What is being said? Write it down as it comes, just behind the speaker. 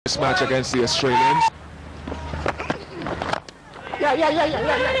this match against the Australians.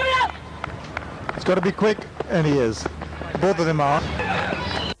 Yeah. It's got to be quick, and he is. Both of them are.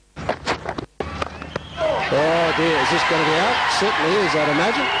 Oh dear, is this going to be out? Certainly is, I'd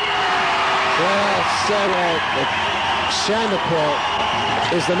imagine. Well, Shanapur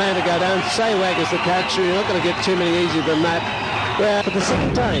is the man to go down. Sehwag is the catcher. You're not going to get too many easier than that. Well, for the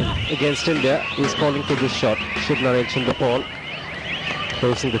second time against India, he's calling for this shot. Shivnarine Chandrapal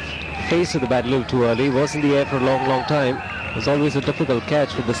facing the face of the bat a little too early. Was in the air for a long time. It was always a difficult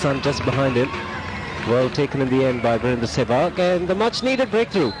catch with the sun just behind him. Well taken in the end by Virendra Sehwag, and the much needed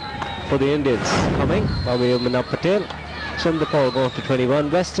breakthrough for the Indians coming by way of Munaf Patel. Chandrapal going to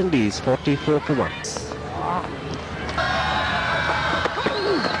 21. Westindies 44 for 1.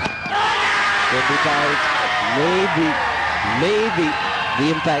 Maybe the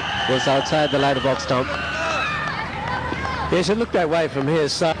impact was outside the line of box stump. Yes, it looked that way from here,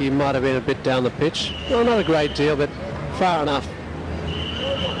 so he might have been a bit down the pitch. Well, not a great deal, but far enough.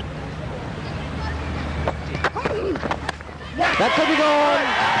 That could be gone.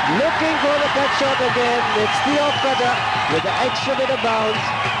 Looking for the cut shot again. It's the off-cutter with the extra bit of bounce.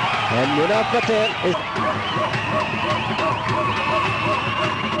 And Munaf Patel is...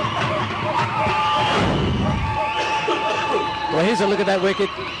 Well, here's a look at that wicket.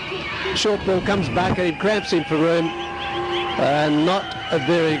 Short ball comes back and it cramps him for room. Not a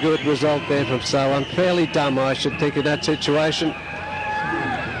very good result there from Sawan. Fairly dumb, I should think, in that situation.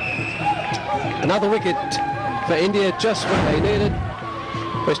 Another wicket for India, just what they needed.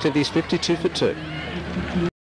 Westindies 52 for 2.